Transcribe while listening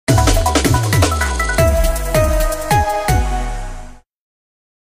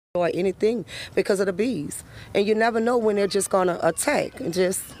or anything because of the bees. And you never know when they're just going to attack, and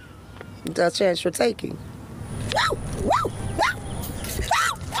just the chance you're taking.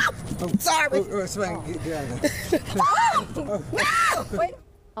 Sorry.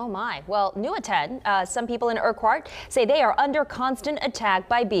 Oh my. Well, new attend. Some people in Urquhart say they are under constant attack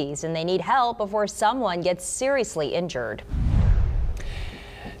by bees and they need help before someone gets seriously injured.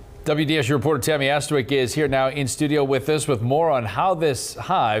 WDSU reporter Tammy Astwick is here now in studio with us with more on how this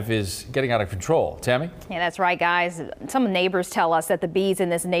hive is getting out of control. Tammy? Yeah, that's right, guys. Some neighbors tell us that the bees in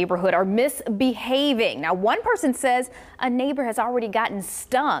this neighborhood are misbehaving. Now, one person says a neighbor has already gotten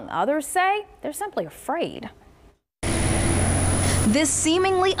stung. Others say they're simply afraid. This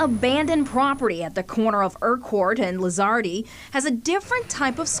seemingly abandoned property at the corner of Urquhart and Lizardi has a different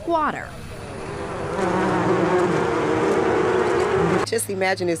type of squatter. Just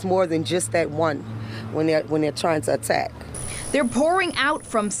imagine it's more than just that one when they're trying to attack. They're pouring out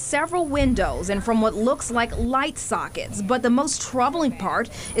from several windows and from what looks like light sockets. But the most troubling part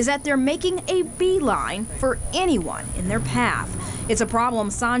is that they're making a beeline for anyone in their path. It's a problem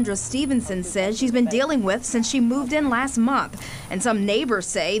Sandra Stevenson says she's been dealing with since she moved in last month. And some neighbors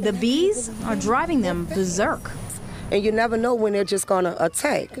say the bees are driving them berserk. And you never know when they're just going to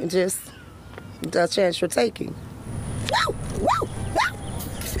attack, and just the chance you're taking.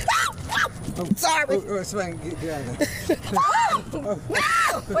 Sorry. Wait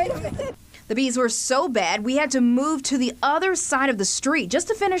a minute. The bees were so bad we had to move to the other side of the street just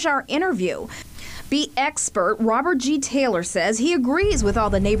to finish our interview. Bee expert Robert G. Taylor says he agrees with all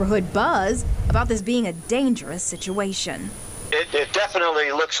the neighborhood buzz about this being a dangerous situation. It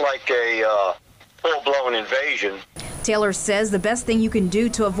definitely looks like a full-blown invasion. Taylor says the best thing you can do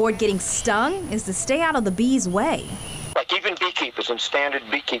to avoid getting stung is to stay out of the bees' way. Like even beekeepers and standard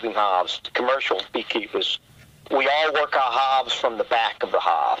beekeeping hives, commercial beekeepers, we all work our hives from the back of the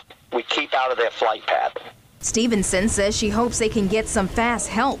hive. We keep out of their flight path. Stevenson says she hopes they can get some fast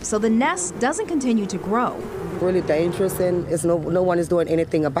help so the nest doesn't continue to grow. Really dangerous, and no one is doing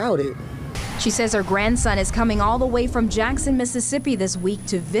anything about it. She says her grandson is coming all the way from Jackson, Mississippi this week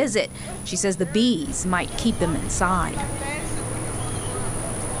to visit. She says the bees might keep them inside.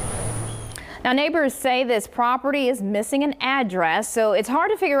 Now, neighbors say this property is missing an address, so it's hard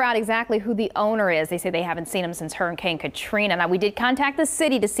to figure out exactly who the owner is. They say they haven't seen him since Hurricane Katrina. Now, we did contact the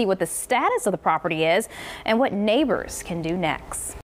city to see what the status of the property is and what neighbors can do next.